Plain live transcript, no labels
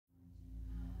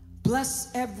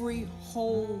Bless every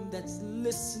home that's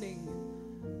listening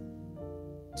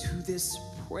to this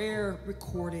prayer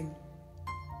recording.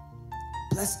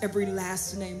 Bless every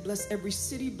last name. Bless every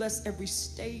city. Bless every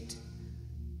state.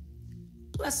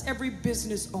 Bless every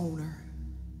business owner.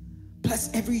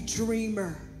 Bless every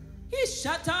dreamer.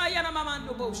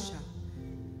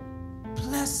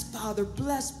 Bless, Father.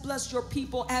 Bless your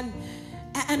people.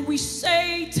 And we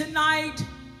say tonight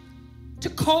to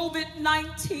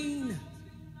COVID-19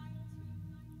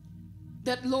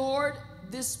 that, Lord,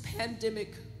 this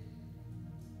pandemic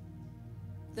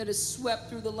that has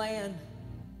swept through the land,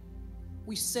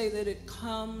 we say that it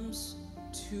comes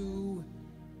to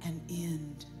an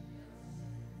end.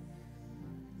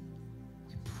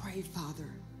 We pray, Father,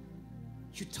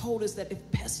 you told us that if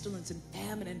pestilence and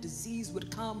famine and disease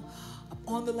would come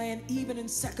upon the land, even in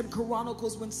 2nd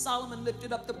Chronicles, when Solomon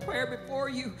lifted up the prayer before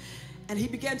you, and he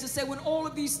began to say, when all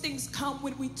of these things come,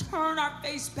 when we turn our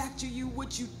face back to you,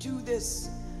 would you do this?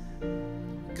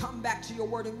 Come back to your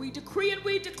word, and we decree and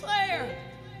we declare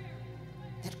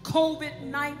that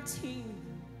COVID-19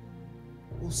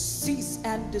 will cease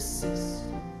and desist.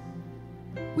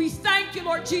 We thank you,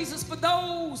 Lord Jesus, for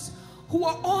those who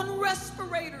are on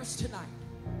respirators tonight,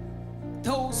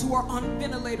 those who are on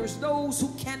ventilators, those who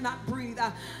cannot breathe.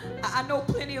 I know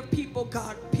plenty of people,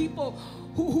 God, people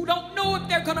who don't know if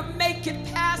they're going to make it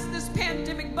past this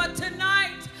pandemic. But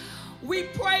tonight, we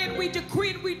pray and we decree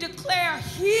and we declare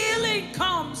healing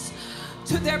comes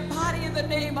to their body in the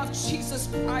name of Jesus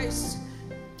Christ.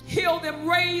 Heal them,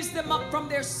 raise them up from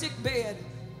their sick bed.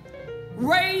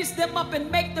 Raise them up and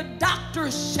make the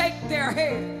doctors shake their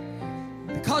head,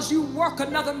 because you work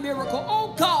another miracle.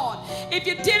 Oh God, if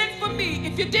you did it for me,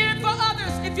 if you did it for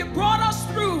others, if you brought us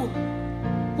through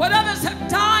what others have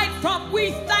died from,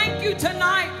 we thank you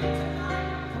tonight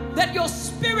that your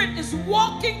spirit is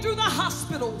walking through the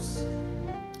hospitals,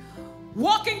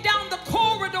 walking down the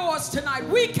corridors tonight.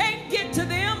 We can't get to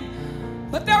them,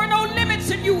 but there are no limits,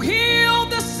 and you heal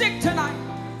the sick tonight.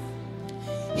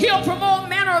 Heal from all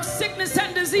manner of sickness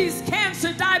and disease,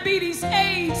 cancer, diabetes,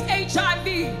 AIDS,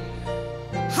 HIV,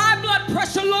 high blood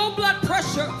pressure, low blood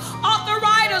pressure,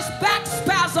 arthritis, back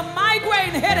spasm, migraine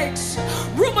headaches,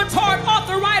 rheumatoid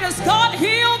arthritis. God,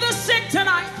 heal the sick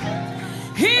tonight.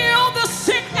 Heal the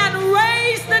sick and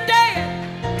raise the dead.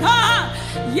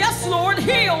 Yes, Lord,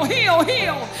 heal, heal,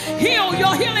 heal. Heal.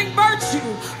 Your healing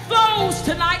virtue flows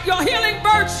tonight. Your healing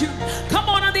virtue. Come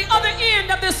on the other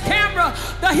end of this camera.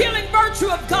 The healing virtue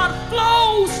of God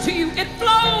flows to you. It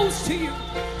flows to you.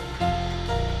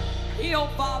 Heal,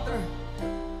 Father.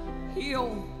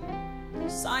 Heal.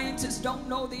 Scientists don't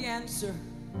know the answer,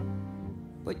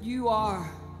 but you are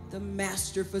the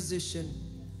master physician.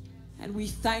 And we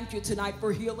thank you tonight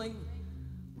for healing.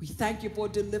 We thank you for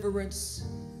deliverance.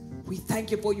 We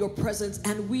thank you for your presence,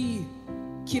 and we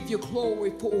give you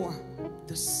glory for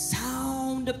the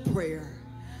sound of prayer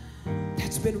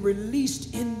that's been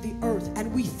released in the earth.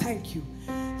 And we thank you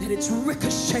that it's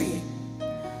ricocheting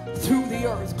through the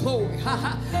earth. Glory.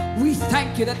 We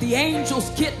thank you that the angels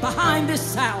get behind this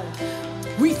sound.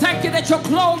 We thank you that your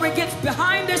glory gets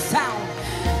behind this sound,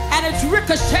 and it's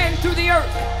ricocheting through the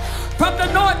earth, from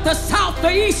the north, the south,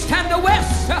 the east, and the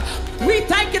west. We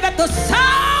thank you that the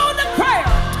sound of prayer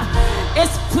is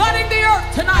flooding the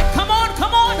earth tonight. Come on,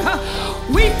 come on.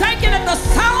 We thank you that the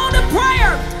sound